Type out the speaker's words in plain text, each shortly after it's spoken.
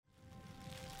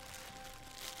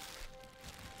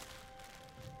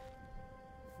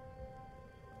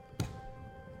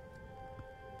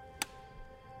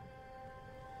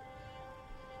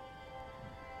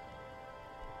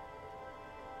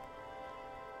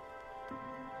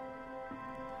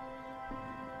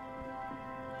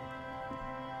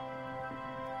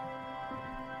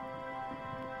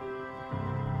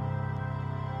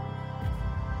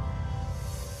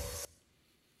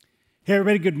Hey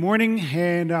everybody, good morning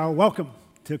and welcome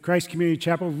to Christ Community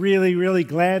Chapel. Really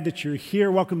glad that you're here.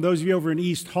 Welcome those of you over in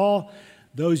East Hall,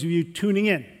 those of you tuning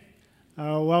in.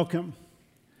 Welcome.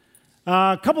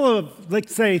 A couple of,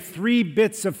 let's say, 3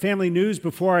 bits of family news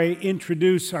before I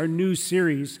introduce our new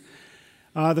series.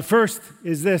 The first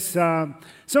is this. Some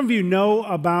of you know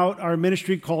about our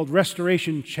ministry called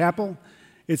Restoration Chapel.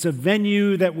 It's a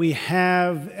venue that we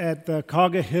have at the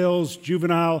Cauga Hills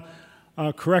Juvenile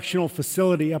Correctional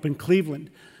Facility up in Cleveland.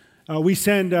 We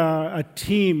send a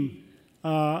team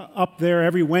up there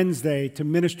every Wednesday to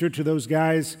minister to those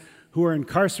guys who are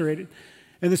incarcerated.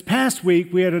 And this past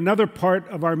week, we had another part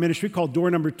of our ministry called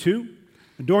Door Number 2.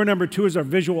 Door Number 2 is our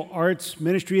visual arts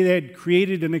ministry. They had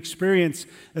created an experience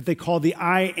that they call the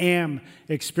I Am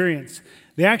experience.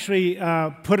 They actually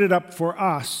put it up for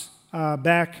us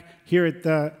back here at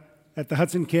the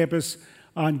Hudson campus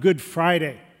on Good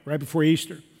Friday, right before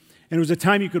Easter. And it was a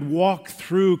time you could walk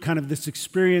through kind of this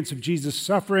experience of Jesus'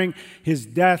 suffering, his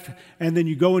death, and then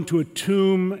you go into a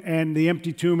tomb and the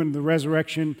empty tomb and the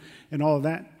resurrection and all of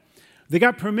that. They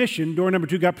got permission, Door Number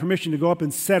 2 got permission to go up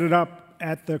and set it up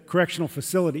at the correctional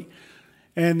facility.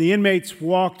 And the inmates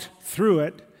walked through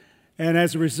it, and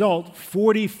as a result,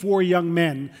 44 young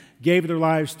men gave their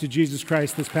lives to Jesus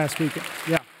Christ this past weekend.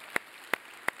 Yeah.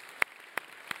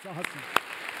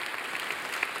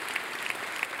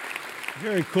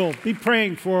 Very cool. Be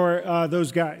praying for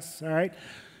those guys, all right?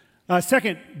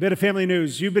 Second bit of family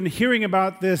news. You've been hearing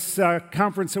about this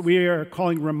conference that we are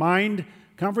calling Remind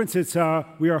Conference.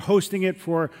 We are hosting it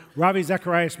for Ravi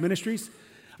Zacharias Ministries.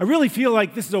 I really feel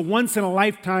like this is a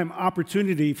once-in-a-lifetime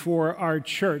opportunity for our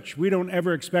church. We don't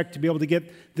ever expect to be able to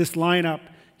get this lineup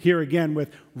here again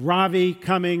with Ravi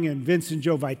coming and Vincent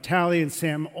Joe Vitale and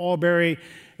Sam Albury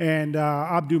and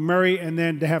Abdu Murray, and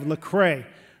then to have Lecrae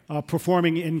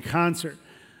performing in concert.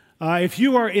 If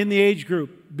you are in the age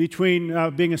group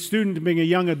between being a student and being a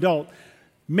young adult,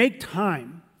 make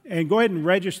time and go ahead and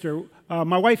register.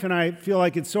 My wife and I feel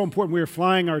like it's so important. We are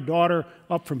flying our daughter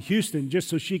up from Houston just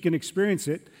so she can experience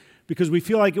it because we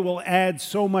feel like it will add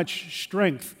so much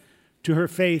strength to her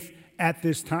faith at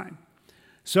this time.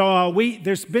 So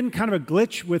there's been kind of a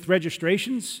glitch with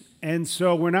registrations, and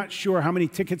so we're not sure how many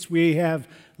tickets we have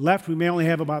left. We may only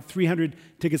have about 300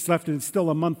 tickets left, and it's still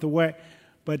a month away.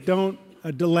 But don't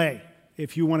delay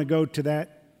if you want to go to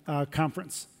that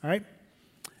conference, all right?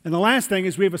 And the last thing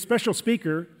is we have a special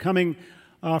speaker coming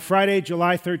Friday,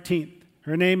 July 13th.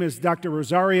 Her name is Dr.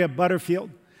 Rosaria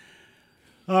Butterfield.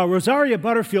 Rosaria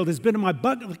Butterfield has been on my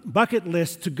bucket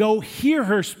list to go hear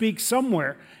her speak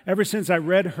somewhere ever since I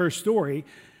read her story.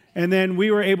 And then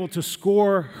we were able to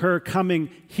score her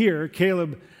coming here.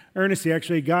 Caleb Ernest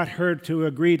actually got her to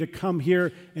agree to come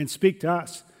here and speak to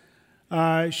us.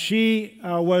 She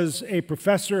was a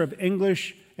professor of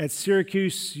English at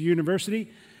Syracuse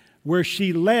University, where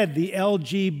she led the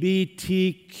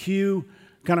LGBTQ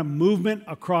kind of movement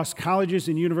across colleges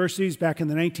and universities back in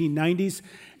the 1990s,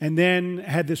 and then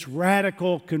had this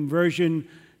radical conversion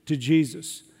to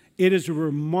Jesus. It is a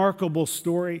remarkable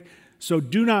story, so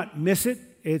do not miss it.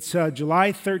 It's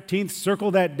July 13th.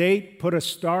 Circle that date, put a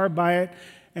star by it,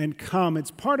 and come. It's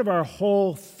part of our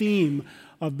whole theme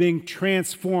of being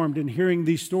transformed and hearing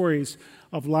these stories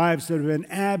of lives that have been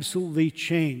absolutely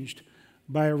changed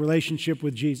by a relationship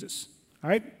with Jesus. All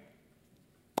right?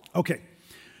 Okay.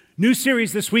 New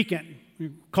series this weekend. We're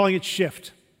calling it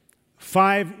Shift.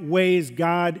 5 ways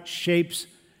God shapes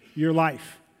your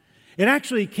life. It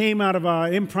actually came out of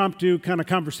an impromptu kind of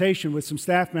conversation with some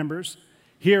staff members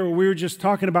here where we were just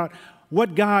talking about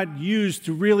what God used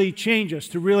to really change us,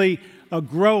 to really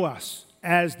grow us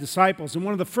as disciples. And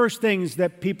one of the first things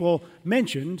that people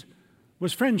mentioned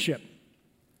was friendship.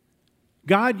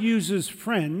 God uses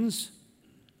friends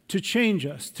to change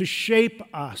us, to shape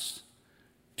us,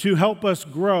 to help us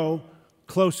grow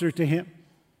closer to Him.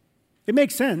 It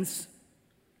makes sense.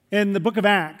 In the book of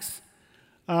Acts,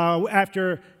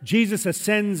 after Jesus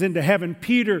ascends into heaven,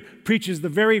 Peter preaches the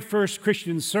very first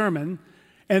Christian sermon,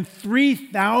 and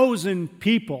 3,000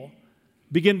 people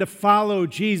begin to follow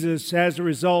Jesus as a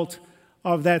result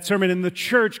of that sermon, and the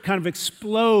church kind of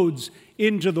explodes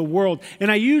into the world. And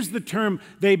I use the term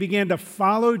they began to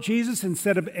follow Jesus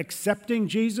instead of accepting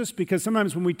Jesus, because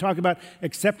sometimes when we talk about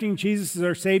accepting Jesus as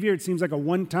our Savior, it seems like a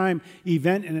one-time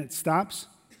event and it stops.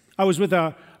 I was with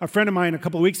a friend of mine a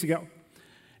couple of weeks ago,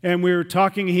 and we were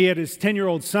talking. He had his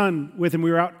 10-year-old son with him.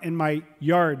 We were out in my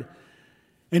yard,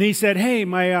 and he said, "Hey,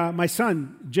 my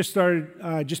son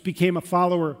just became a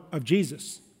follower of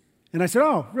Jesus." And I said,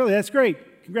 "Oh, really? That's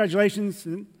great. Congratulations."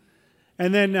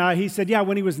 And then he said, "Yeah,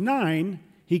 when he was 9,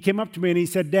 he came up to me and he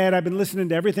said, Dad, I've been listening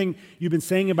to everything you've been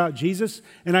saying about Jesus,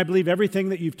 and I believe everything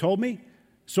that you've told me,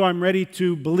 so I'm ready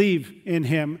to believe in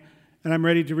him, and I'm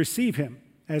ready to receive him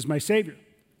as my Savior.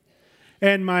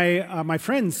 And my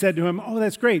friend said to him, oh,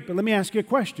 that's great, but let me ask you a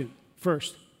question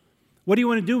first. What do you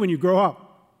want to do when you grow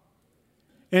up?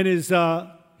 And his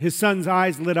son's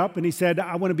eyes lit up, and he said,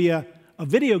 I want to be a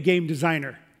video game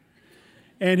designer.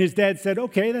 And his dad said,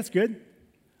 okay, that's good.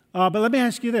 But let me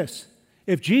ask you this.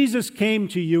 If Jesus came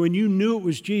to you and you knew it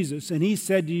was Jesus, and he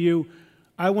said to you,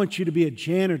 I want you to be a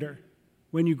janitor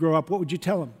when you grow up, what would you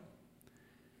tell him?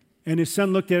 And his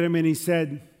son looked at him and he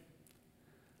said,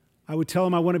 I would tell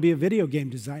him I want to be a video game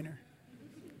designer.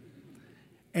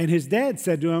 And his dad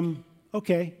said to him,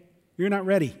 okay, you're not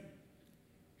ready.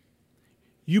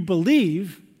 You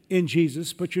believe in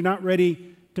Jesus, but you're not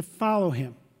ready to follow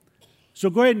him. So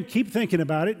go ahead and keep thinking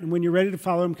about it, and when you're ready to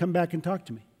follow him, come back and talk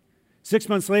to me. 6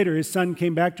 months later, his son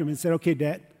came back to him and said, okay,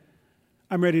 Dad,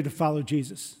 I'm ready to follow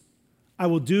Jesus. I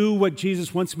will do what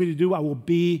Jesus wants me to do. I will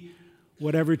be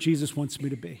whatever Jesus wants me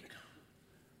to be.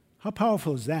 How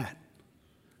powerful is that?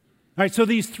 All right, so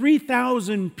these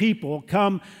 3,000 people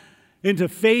come into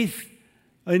faith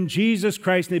in Jesus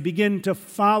Christ, and they begin to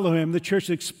follow him. The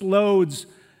church explodes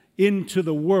into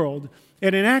the world.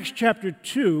 And in Acts chapter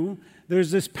 2, there's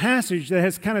this passage that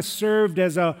has kind of served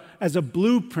as a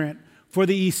blueprint for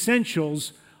the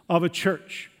essentials of a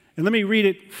church. And let me read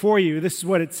it for you. This is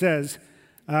what it says.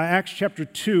 Acts chapter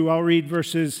 2, I'll read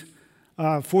verses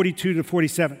 42 to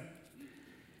 47.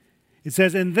 It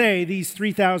says, and they, these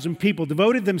 3,000 people,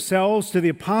 devoted themselves to the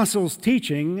apostles'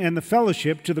 teaching and the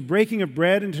fellowship, to the breaking of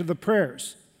bread and to the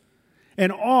prayers.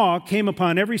 And awe came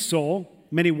upon every soul.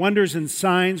 Many wonders and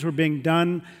signs were being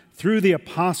done through the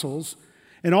apostles.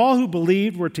 And all who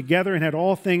believed were together and had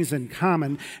all things in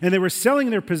common. And they were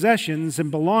selling their possessions and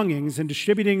belongings and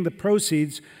distributing the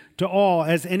proceeds to all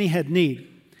as any had need.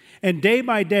 And day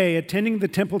by day, attending the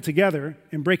temple together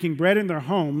and breaking bread in their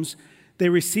homes, they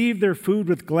received their food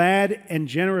with glad and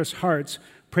generous hearts,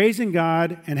 praising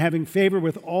God and having favor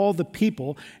with all the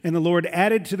people. And the Lord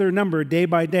added to their number day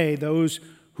by day those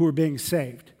who were being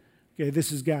saved. Okay,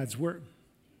 this is God's word.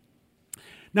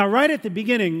 Now, right at the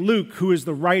beginning, Luke, who is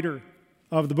the writer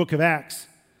of the book of Acts,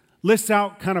 lists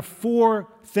out kind of 4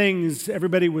 things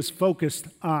everybody was focused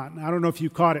on. I don't know if you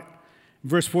caught it.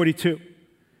 Verse 42. It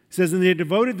says, and they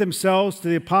devoted themselves to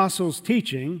the apostles'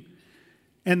 teaching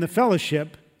and the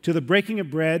fellowship, to the breaking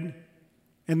of bread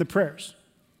and the prayers.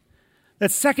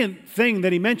 That second thing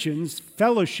that he mentions,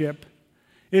 fellowship,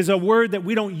 is a word that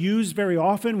we don't use very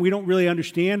often. We don't really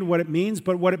understand what it means,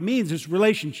 but what it means is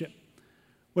relationship.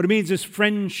 What it means is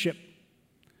friendship.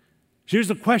 So here's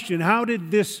the question: how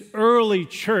did this early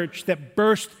church that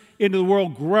burst into the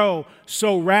world grow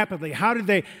so rapidly? How did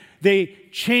they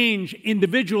change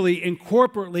individually and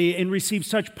corporately and receive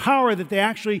such power that they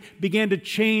actually began to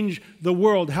change the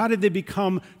world? How did they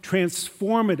become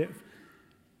transformative?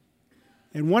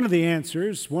 And one of the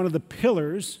answers, one of the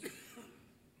pillars,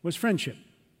 was friendship,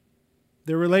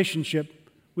 their relationship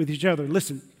with each other.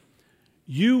 Listen,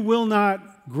 you will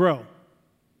not grow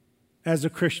as a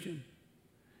Christian.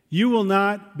 You will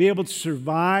not be able to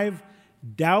survive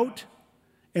doubt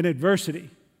and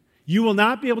adversity. You will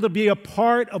not be able to be a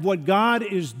part of what God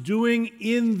is doing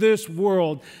in this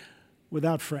world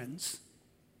without friends.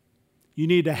 You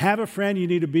need to have a friend. You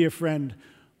need to be a friend,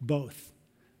 both.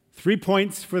 3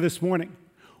 points for this morning.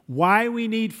 Why we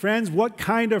need friends, what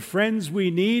kind of friends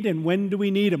we need, and when do we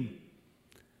need them?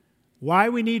 Why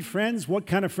we need friends, what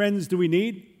kind of friends do we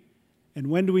need, and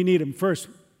when do we need them? First,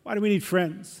 why do we need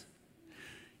friends?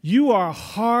 You are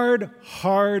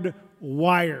hardwired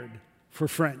for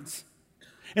friends.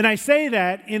 And I say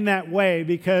that in that way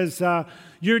because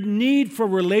your need for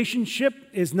relationship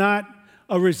is not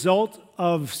a result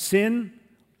of sin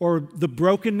or the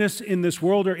brokenness in this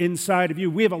world or inside of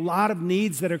you. We have a lot of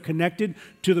needs that are connected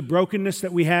to the brokenness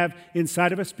that we have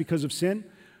inside of us because of sin.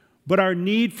 But our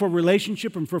need for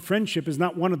relationship and for friendship is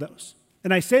not one of those.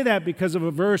 And I say that because of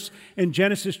a verse in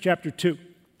Genesis chapter 2.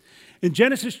 In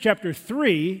Genesis chapter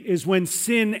 3 is when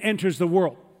sin enters the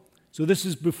world. So this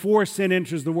is before sin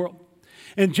enters the world.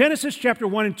 In Genesis chapter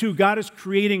 1 and 2, God is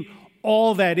creating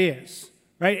all that is,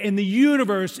 right? And the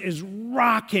universe is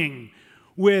rocking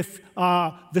with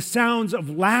the sounds of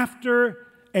laughter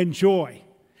and joy.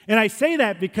 And I say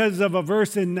that because of a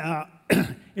verse in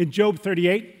Job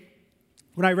 38.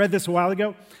 When I read this a while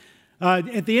ago,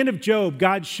 at the end of Job,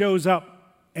 God shows up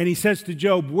and he says to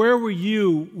Job, where were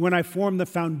you when I formed the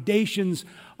foundations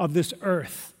of this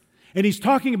earth? And he's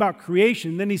talking about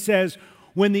creation. Then he says,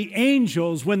 when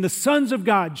the sons of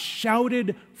God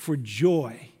shouted for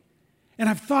joy. And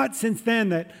I've thought since then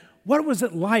that what was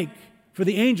it like for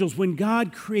the angels when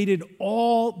God created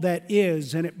all that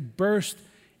is and it burst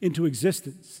into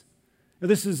existence? Now,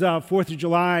 this is 4th of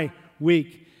July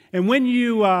week. And when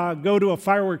you go to a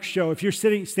fireworks show, if you're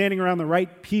standing around the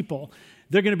right people,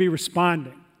 they're going to be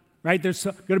responding, right? There's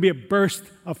going to be a burst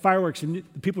of fireworks, and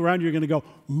the people around you are going to go,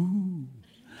 ooh,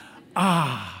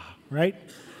 ah, right?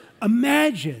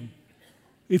 Imagine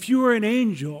if you were an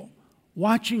angel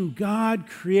watching God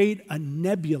create a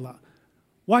nebula,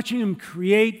 watching him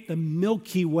create the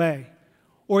Milky Way,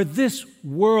 or this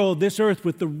world, this earth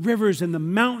with the rivers and the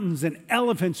mountains and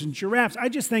elephants and giraffes. I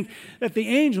just think that the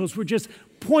angels were just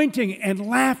pointing and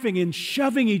laughing and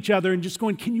shoving each other and just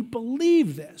going, can you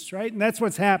believe this, right? And that's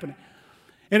what's happening.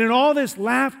 And in all this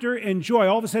laughter and joy,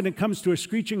 all of a sudden it comes to a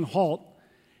screeching halt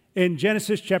in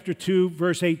Genesis chapter 2,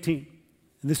 verse 18.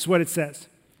 And this is what it says.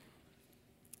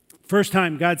 First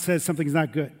time God says something's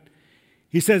not good.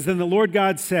 He says, then the Lord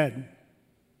God said,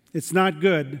 it's not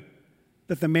good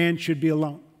that the man should be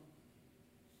alone.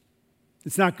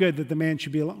 It's not good that the man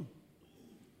should be alone.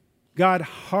 God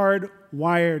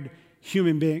hardwired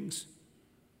human beings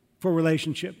for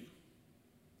relationship.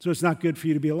 So it's not good for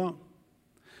you to be alone.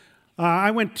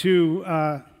 I went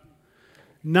to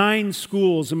 9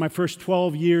 schools in my first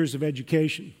 12 years of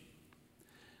education.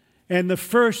 And the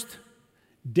first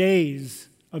days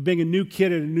of being a new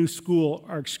kid at a new school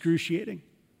are excruciating.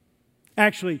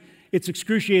 Actually, it's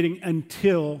excruciating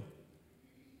until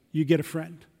you get a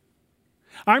friend.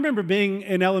 I remember being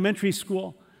in elementary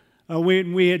school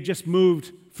when we had just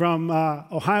moved from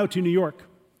Ohio to New York.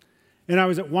 And I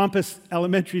was at Wampus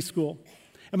Elementary School.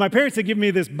 And my parents had given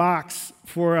me this box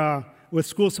with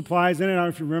school supplies in it. I don't know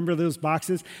if you remember those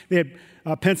boxes. They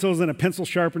had pencils and a pencil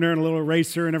sharpener and a little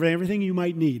eraser and everything you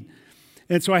might need.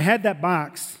 And so I had that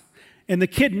box. And the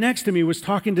kid next to me was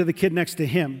talking to the kid next to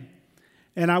him.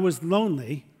 And I was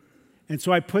lonely. And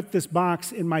so I put this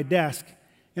box in my desk.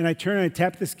 And I turned and I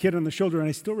tapped this kid on the shoulder, and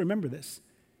I still remember this.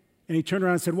 And he turned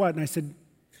around and said, what? And I said, do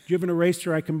you have an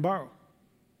eraser I can borrow?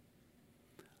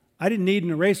 I didn't need an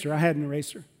eraser. I had an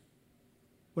eraser.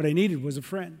 What I needed was a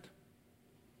friend.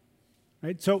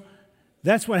 Right? So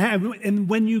that's what happened. And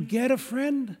when you get a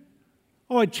friend,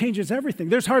 it changes everything.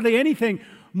 There's hardly anything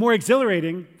more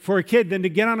exhilarating for a kid than to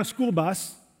get on a school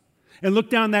bus and look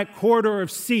down that corridor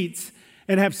of seats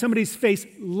and have somebody's face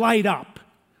light up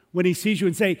when he sees you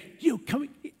and say, you, come,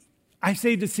 I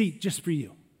saved a seat just for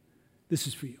you. This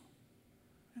is for you.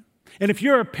 And if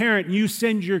you're a parent and you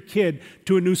send your kid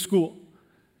to a new school,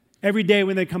 every day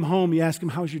when they come home, you ask them,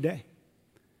 how's your day?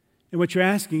 And what you're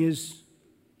asking is,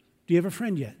 do you have a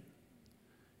friend yet?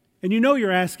 And you know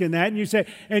you're asking that, and you say,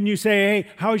 hey,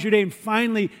 how's your day? And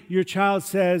finally, your child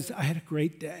says, I had a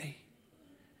great day.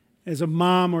 As a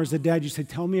mom or as a dad, you say,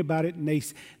 tell me about it, and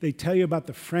they tell you about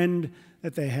the friend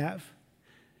that they have.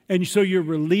 And so you're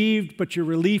relieved, but your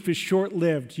relief is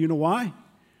short-lived. You know why?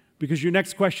 Because your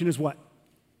next question is what?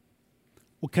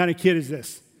 What kind of kid is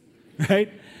this?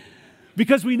 Right?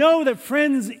 Because we know that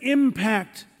friends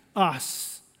impact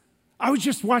us. I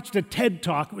just watched a TED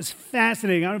Talk. It was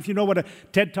fascinating. I don't know if you know what a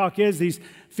TED Talk is. These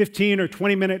 15 or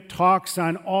 20-minute talks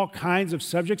on all kinds of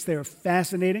subjects. They are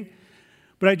fascinating.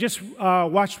 But I just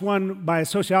watched one by a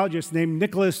sociologist named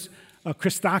Nicholas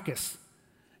Christakis.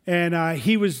 And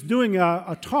he was doing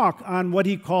a talk on what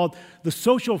he called the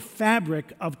social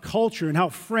fabric of culture and how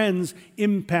friends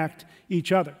impact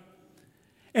each other.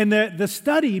 And the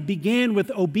study began with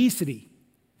obesity.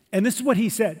 And this is what he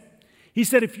said. He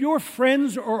said, if your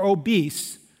friends are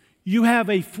obese, you have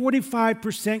a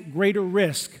 45% greater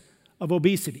risk of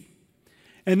obesity.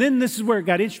 And then this is where it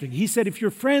got interesting. He said, if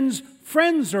your friends'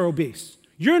 friends are obese,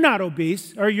 you're not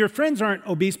obese, or your friends aren't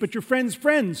obese, but your friends'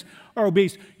 friends are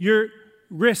obese, your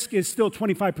risk is still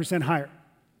 25% higher.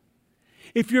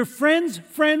 If your friends'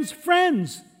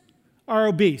 friends are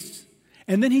obese,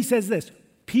 and then he says this,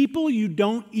 people you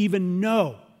don't even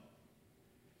know,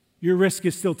 your risk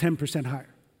is still 10% higher.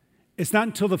 It's not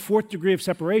until the 4th degree of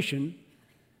separation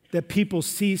that people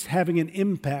cease having an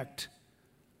impact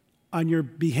on your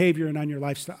behavior and on your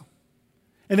lifestyle.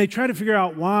 And they try to figure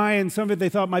out why, and some of it they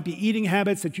thought might be eating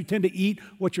habits, that you tend to eat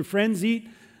what your friends eat.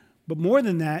 But more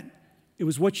than that, it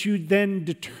was what you then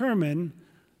determine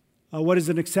what is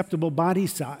an acceptable body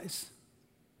size.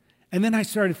 And then I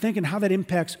started thinking how that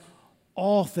impacts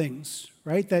all things,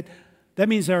 right? That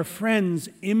means our friends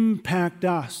impact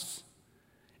us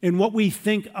in what we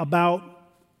think about,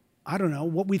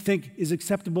 what we think is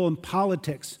acceptable in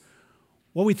politics,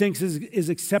 what we think is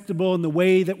acceptable in the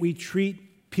way that we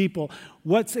treat people,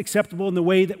 what's acceptable in the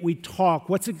way that we talk,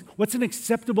 what's an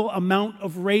acceptable amount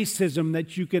of racism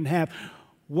that you can have,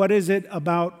 what is it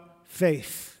about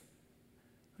faith?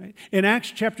 Right? In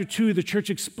Acts chapter 2, the church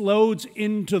explodes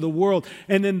into the world,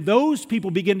 and then those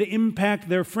people begin to impact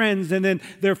their friends, and then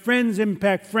their friends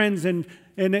impact friends, and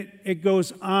it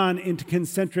goes on into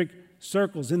concentric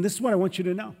circles. And this is what I want you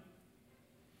to know,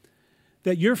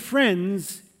 that your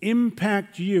friends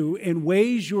impact you in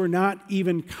ways you're not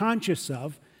even conscious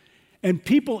of, and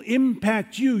people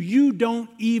impact you you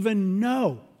don't even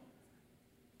know.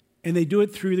 And they do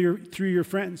it through your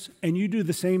friends, and you do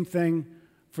the same thing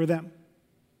for them.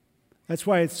 That's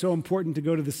why it's so important to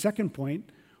go to the second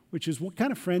point, which is, what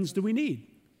kind of friends do we need?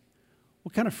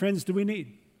 What kind of friends do we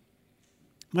need?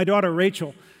 My daughter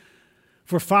Rachel,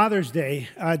 for Father's Day,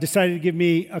 decided to give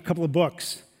me a couple of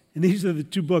books. And these are the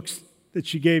two books that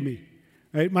she gave me.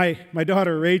 Right? My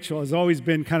daughter Rachel has always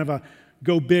been kind of a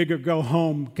go big or go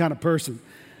home kind of person.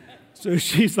 So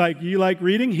she's like, you like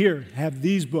reading? Here, have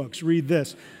these books. Read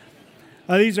this.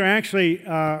 These are actually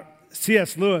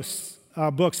C.S. Lewis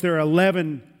books. There are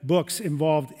 11 books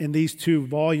involved in these two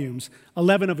volumes,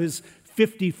 11 of his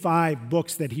 55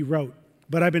 books that he wrote.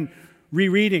 But I've been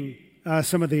rereading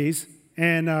some of these,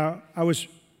 and I was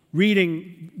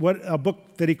reading a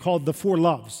book that he called The Four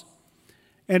Loves.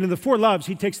 And in The Four Loves,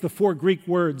 he takes the four Greek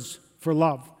words for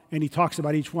love, and he talks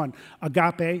about each one.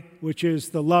 Agape, which is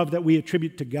the love that we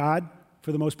attribute to God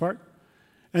for the most part.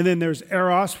 And then there's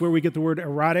eros, where we get the word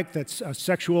erotic, that's a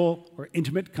sexual or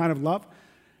intimate kind of love.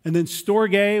 And then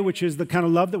storge, which is the kind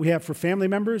of love that we have for family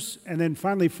members. And then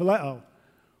finally phileo,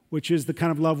 which is the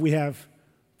kind of love we have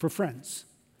for friends.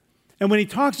 And when he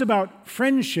talks about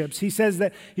friendships, he says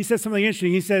something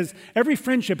interesting. He says, every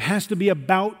friendship has to be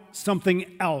about something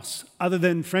else other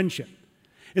than friendship.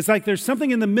 It's like there's something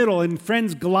in the middle, and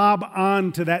friends glob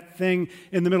on to that thing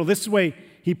in the middle. This is the way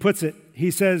he puts it.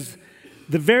 He says,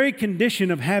 the very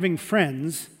condition of having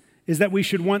friends is that we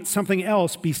should want something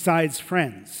else besides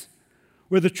friends.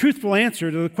 Where the truthful answer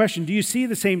to the question, do you see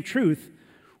the same truth,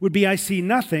 would be, I see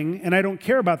nothing, and I don't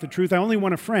care about the truth. I only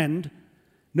want a friend.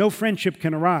 No friendship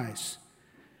can arise.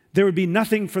 There would be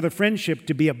nothing for the friendship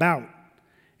to be about,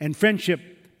 and friendship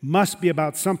must be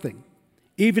about something,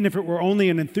 even if it were only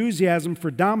an enthusiasm for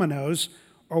dominoes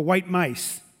or white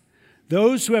mice.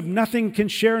 Those who have nothing can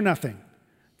share nothing.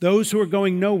 Those who are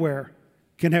going nowhere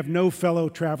can have no fellow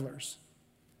travelers.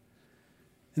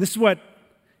 And this is what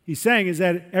he's saying, is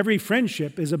that every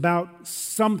friendship is about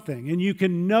something. And you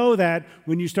can know that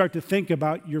when you start to think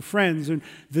about your friends and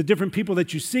the different people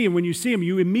that you see. And when you see them,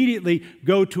 you immediately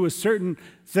go to a certain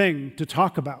thing to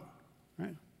talk about.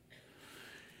 Right?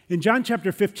 In John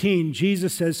chapter 15,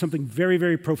 Jesus says something very,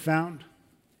 very profound.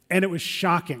 And it was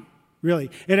shocking,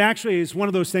 really. It actually is one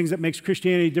of those things that makes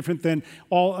Christianity different than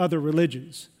all other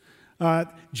religions.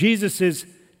 Jesus is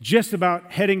just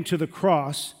about heading to the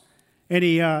cross, and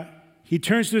he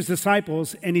turns to his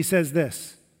disciples and he says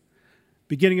this,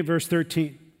 beginning at verse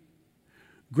 13.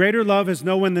 Greater love has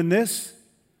no one than this,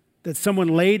 that someone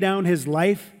lay down his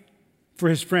life for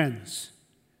his friends.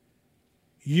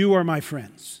 You are my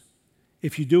friends,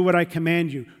 if you do what I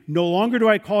command you. No longer do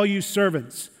I call you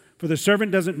servants, for the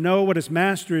servant doesn't know what his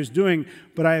master is doing,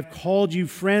 but I have called you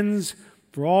friends,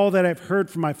 for all that I've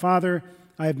heard from my Father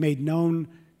I have made known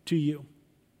to you.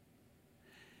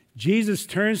 Jesus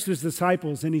turns to his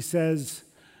disciples and he says,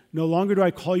 no longer do I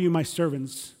call you my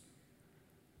servants,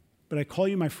 but I call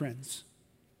you my friends.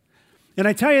 And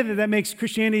I tell you that makes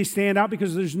Christianity stand out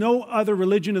because there's no other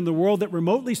religion in the world that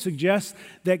remotely suggests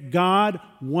that God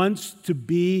wants to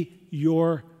be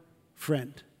your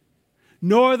friend.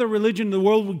 No other religion in the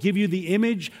world will give you the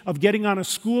image of getting on a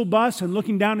school bus and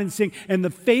looking down and seeing, and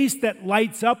the face that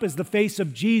lights up is the face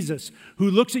of Jesus, who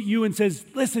looks at you and says,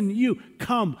 listen, you,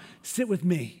 come, sit with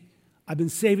me. I've been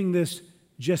saving this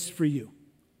just for you.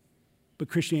 But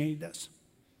Christianity does.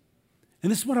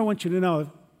 And this is what I want you to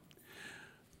know.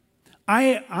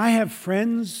 I have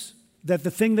friends that the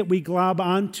thing that we glob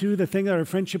onto, the thing that our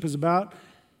friendship is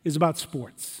about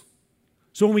sports.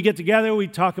 So when we get together, we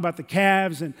talk about the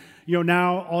Cavs, and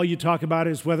now all you talk about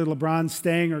is whether LeBron's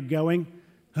staying or going.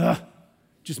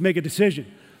 Just make a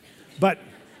decision. But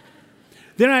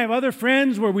then I have other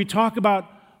friends where we talk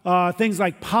about things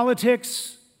like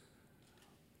politics.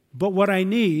 But what I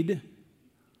need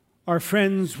are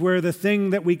friends where the thing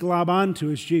that we glob onto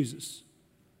is Jesus.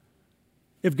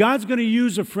 If God's going to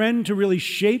use a friend to really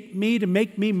shape me, to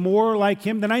make me more like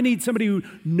him, then I need somebody who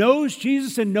knows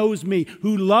Jesus and knows me,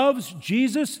 who loves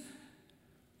Jesus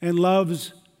and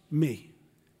loves me.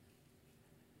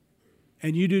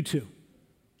 And you do too.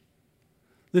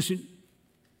 Listen,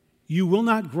 you will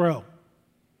not grow.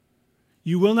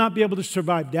 You will not be able to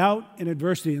survive doubt and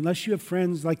adversity unless you have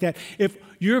friends like that. If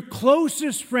your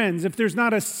closest friends, if there's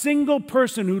not a single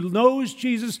person who knows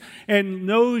Jesus and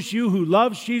knows you, who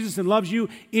loves Jesus and loves you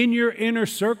in your inner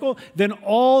circle, then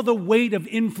all the weight of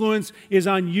influence is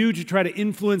on you to try to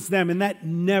influence them, and that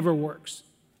never works.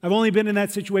 I've only been in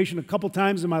that situation a couple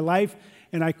times in my life,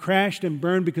 and I crashed and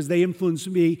burned because they influenced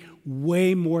me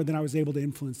way more than I was able to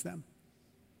influence them.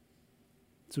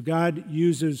 So God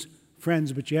uses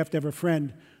friends, but you have to have a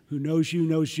friend who knows you,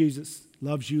 knows Jesus,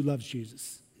 loves you, loves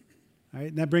Jesus. All right?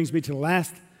 And that brings me to the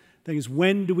last thing is,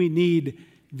 when do we need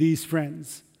these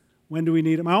friends? When do we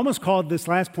need them? I almost called this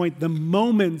last point the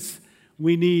moments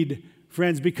we need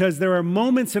friends, because there are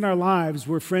moments in our lives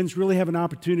where friends really have an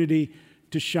opportunity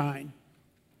to shine.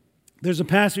 There's a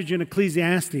passage in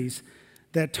Ecclesiastes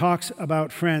that talks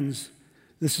about friends.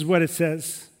 This is what it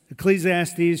says.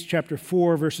 Ecclesiastes chapter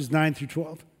 4, verses 9 through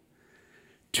 12.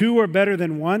 2 are better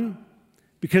than 1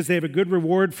 because they have a good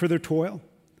reward for their toil.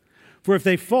 For if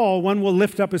they fall, one will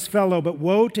lift up his fellow, but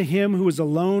woe to him who is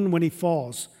alone when he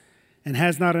falls and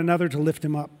has not another to lift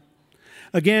him up.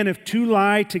 Again, if 2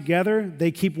 lie together, they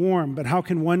keep warm, but how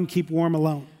can one keep warm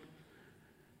alone?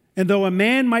 And though a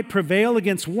man might prevail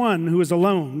against one who is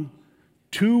alone,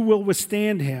 2 will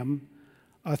withstand him.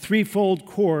 A threefold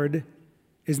cord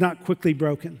is not quickly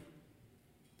broken.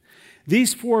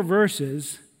 These 4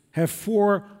 verses have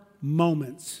 4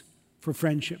 moments for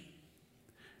friendship.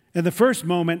 And the first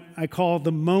moment I call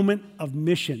the moment of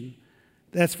mission.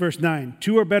 That's verse 9.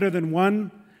 2 are better than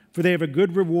 1, for they have a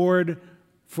good reward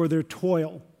for their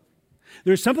toil.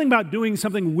 There's something about doing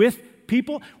something with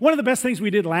people. One of the best things we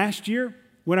did last year,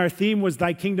 when our theme was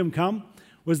Thy Kingdom Come,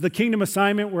 was the kingdom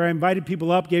assignment where I invited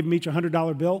people up, gave them each a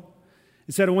 $100 bill.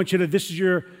 and said, I want you to, this is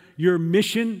your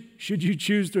mission, should you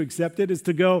choose to accept it, is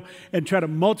to go and try to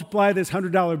multiply this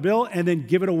 $100 bill and then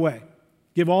give it away.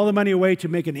 Give all the money away to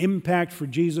make an impact for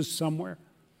Jesus somewhere.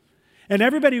 And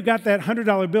everybody who got that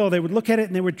 $100 bill, they would look at it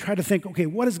and they would try to think, okay,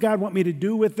 what does God want me to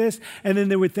do with this? And then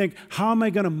they would think, how am I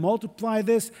going to multiply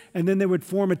this? And then they would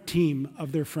form a team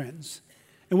of their friends.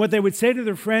 And what they would say to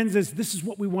their friends is, this is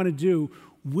what we want to do.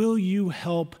 Will you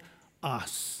help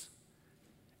us?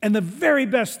 And the very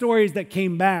best stories that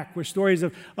came back were stories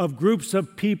of groups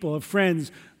of people, of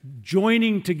friends,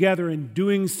 joining together and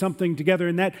doing something together.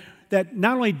 And that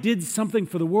not only did something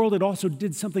for the world, it also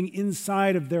did something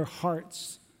inside of their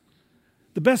hearts.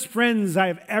 The best friends I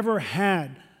have ever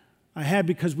had, I had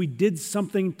because we did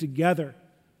something together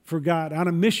for God on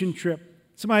a mission trip.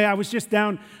 I was just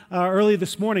down early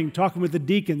this morning talking with the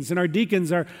deacons, and our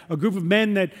deacons are a group of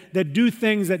men that do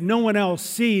things that no one else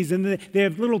sees, and they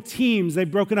have little teams. They've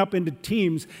broken up into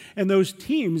teams, and those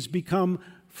teams become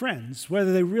friends,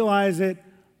 whether they realize it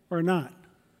or not.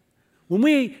 When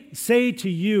we say to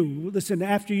you, listen,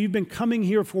 after you've been coming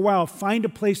here for a while, find a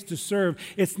place to serve,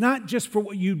 it's not just for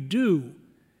what you do,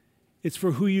 it's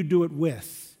for who you do it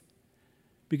with.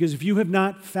 Because if you have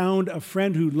not found a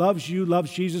friend who loves you,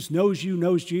 loves Jesus, knows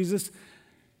Jesus,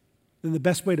 then the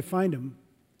best way to find him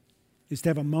is to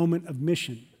have a moment of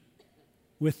mission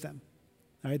with them.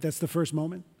 All right, that's the first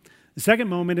moment. The second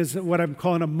moment is what I'm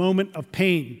calling a moment of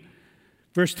pain.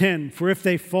 Verse 10, for if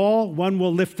they fall, one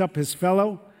will lift up his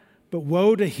fellow, but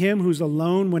woe to him who's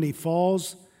alone when he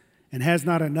falls and has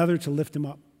not another to lift him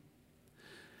up.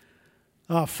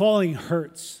 Falling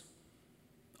hurts,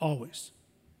 always.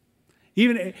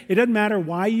 Even it doesn't matter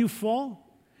why you fall.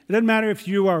 It doesn't matter if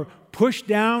you are pushed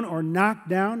down or knocked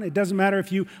down. It doesn't matter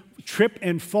if you trip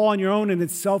and fall on your own and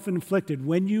it's self-inflicted.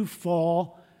 When you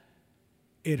fall,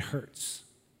 it hurts.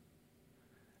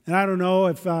 And I don't know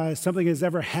if something has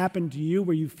ever happened to you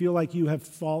where you feel like you have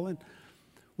fallen.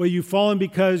 Where you've fallen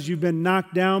because you've been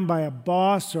knocked down by a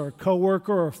boss or a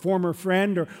coworker or a former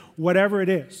friend or whatever it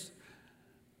is.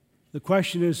 The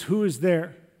question is, who is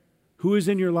there? Who is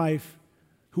in your life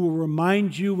who will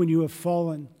remind you when you have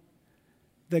fallen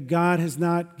that God has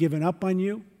not given up on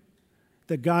you,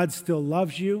 that God still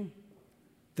loves you,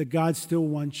 that God still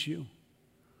wants you?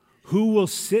 Who will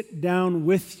sit down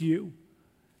with you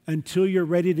until you're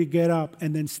ready to get up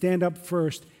and then stand up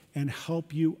first and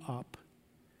help you up?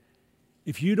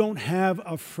 If you don't have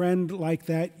a friend like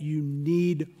that, you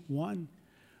need one,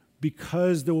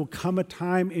 because there will come a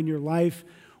time in your life,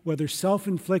 whether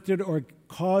self-inflicted or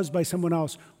caused by someone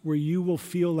else, where you will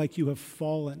feel like you have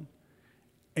fallen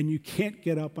and you can't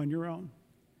get up on your own.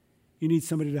 You need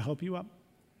somebody to help you up.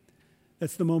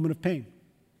 That's the moment of pain.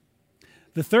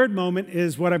 The third moment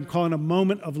is what I'm calling a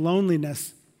moment of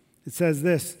loneliness. It says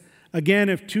this, again,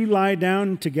 if two lie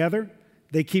down together,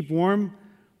 they keep warm,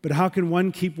 but how can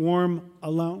one keep warm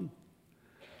alone?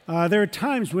 There are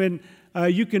times when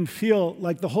you can feel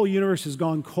like the whole universe has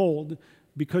gone cold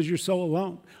because you're so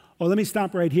alone. Oh, let me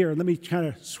stop right here. Let me kind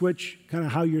of switch kind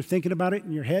of how you're thinking about it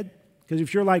in your head. Because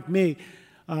if you're like me,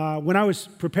 when I was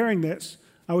preparing this,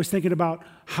 I was thinking about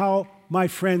how my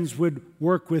friends would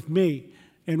work with me.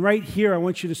 And right here, I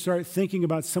want you to start thinking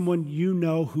about someone you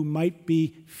know who might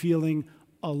be feeling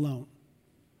alone.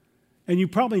 And you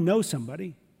probably know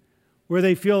somebody where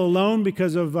they feel alone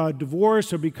because of a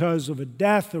divorce or because of a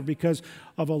death or because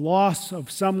of a loss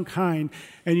of some kind.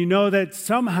 And you know that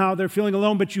somehow they're feeling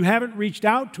alone, but you haven't reached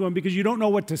out to them because you don't know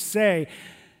what to say.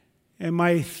 And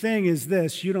my thing is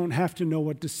this: you don't have to know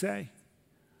what to say.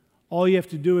 All you have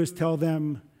to do is tell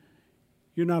them,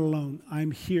 you're not alone.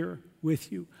 I'm here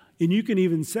with you. And you can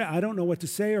even say, I don't know what to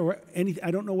say or anything.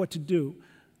 I don't know what to do,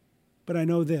 but I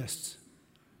know this: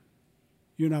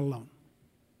 you're not alone.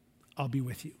 I'll be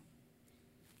with you.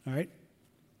 All right?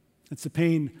 That's the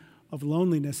pain of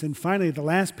loneliness. And finally, the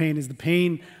last pain is the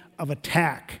pain of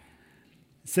attack.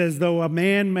 It says, though a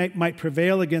man might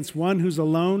prevail against one who's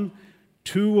alone,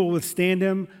 two will withstand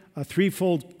him. A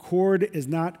threefold cord is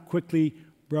not quickly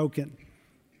broken.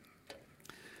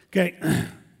 Okay.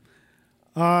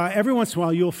 Every once in a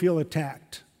while, you'll feel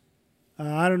attacked.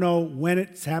 I don't know when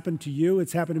it's happened to you.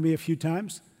 It's happened to me a few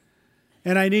times.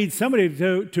 And I need somebody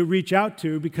to reach out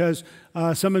to because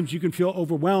sometimes you can feel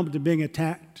overwhelmed in being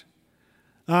attacked.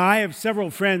 I have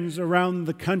several friends around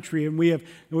the country, and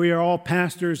we are all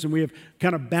pastors, and we have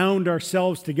kind of bound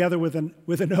ourselves together with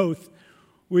an oath.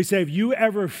 We say, if you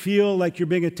ever feel like you're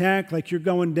being attacked, like you're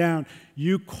going down,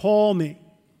 you call me.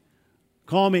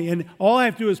 Call me. And all I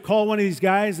have to do is call one of these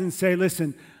guys and say,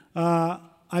 listen,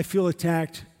 I feel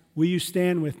attacked. Will you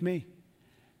stand with me?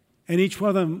 And each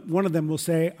one of them will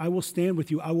say, I will stand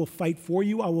with you. I will fight for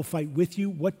you. I will fight with you.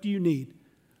 What do you need?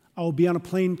 I will be on a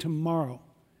plane tomorrow.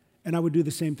 And I would do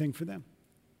the same thing for them.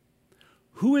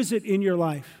 Who is it in your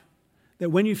life that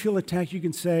when you feel attacked, you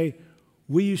can say,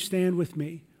 will you stand with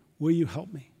me? Will you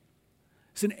help me?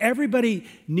 Listen, everybody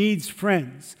needs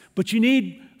friends, but you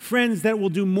need friends that will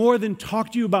do more than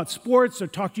talk to you about sports or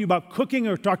talk to you about cooking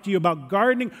or talk to you about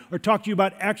gardening or talk to you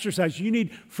about exercise. You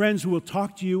need friends who will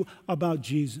talk to you about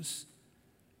Jesus,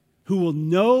 who will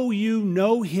know you,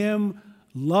 know him,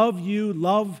 love you,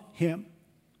 love him.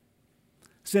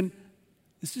 Listen,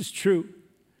 this is true.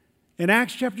 In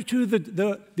Acts chapter 2,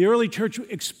 the early church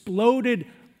exploded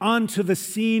onto the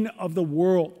scene of the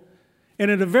world.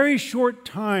 And in a very short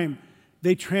time,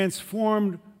 they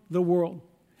transformed the world.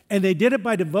 And they did it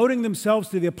by devoting themselves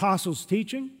to the apostles'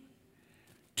 teaching,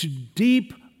 to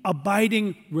deep,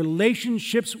 abiding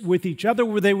relationships with each other,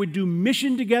 where they would do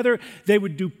mission together, they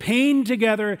would do pain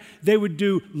together, they would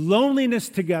do loneliness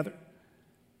together,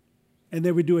 and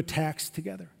they would do attacks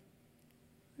together.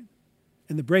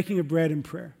 And the breaking of bread and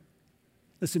prayer.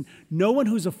 Listen, no one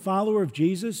who's a follower of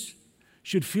Jesus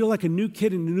should feel like a new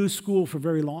kid in a new school for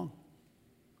very long.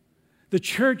 The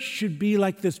church should be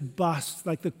like this bus,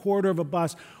 like the corridor of a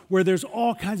bus, where there's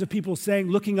all kinds of people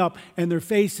looking up, and their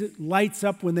face lights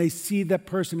up when they see that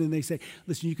person, and they say,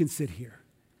 listen, you can sit here.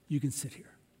 You can sit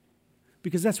here.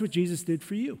 Because that's what Jesus did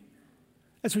for you.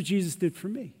 That's what Jesus did for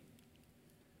me.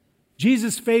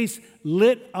 Jesus' face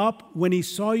lit up when he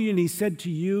saw you, and he said to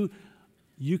you,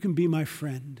 you can be my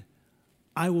friend.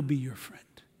 I will be your friend.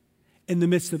 In the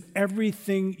midst of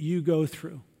everything you go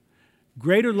through.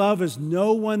 Greater love is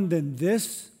no one than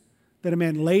this, that a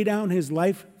man lay down his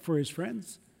life for his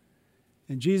friends.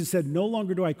 And Jesus said, no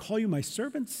longer do I call you my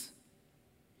servants,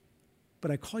 but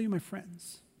I call you my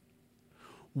friends.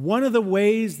 One of the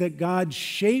ways that God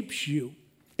shapes you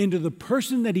into the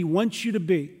person that he wants you to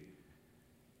be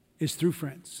is through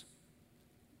friends.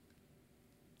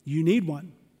 You need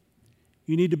one.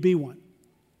 You need to be one.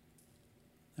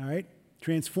 All right?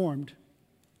 Transformed.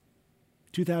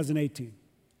 2018.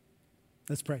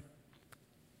 Let's pray.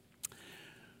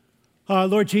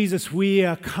 Lord Jesus, we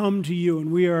come to you, and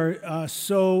we are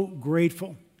so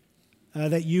grateful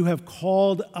that you have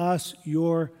called us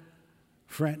your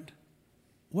friend.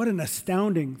 What an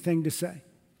astounding thing to say.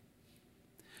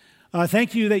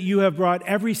 Thank you that you have brought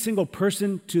every single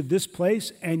person to this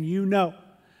place, and you know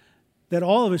that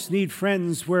all of us need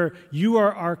friends where you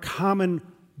are our common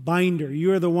binder.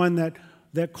 You are the one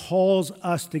that calls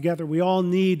us together. We all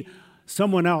need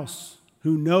someone else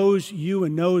who knows you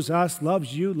and knows us,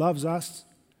 loves you, loves us.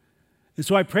 And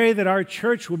so I pray that our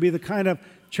church will be the kind of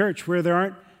church where there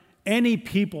aren't any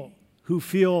people who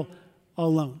feel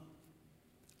alone,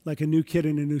 like a new kid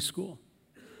in a new school.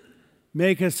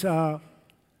 Make us a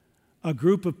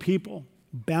group of people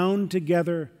bound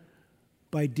together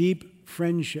by deep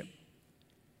friendship,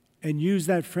 and use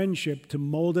that friendship to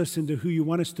mold us into who you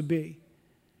want us to be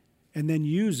and then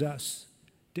use us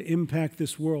to impact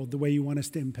this world the way you want us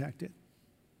to impact it.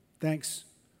 Thanks.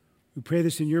 We pray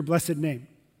this in your blessed name.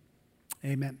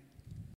 Amen.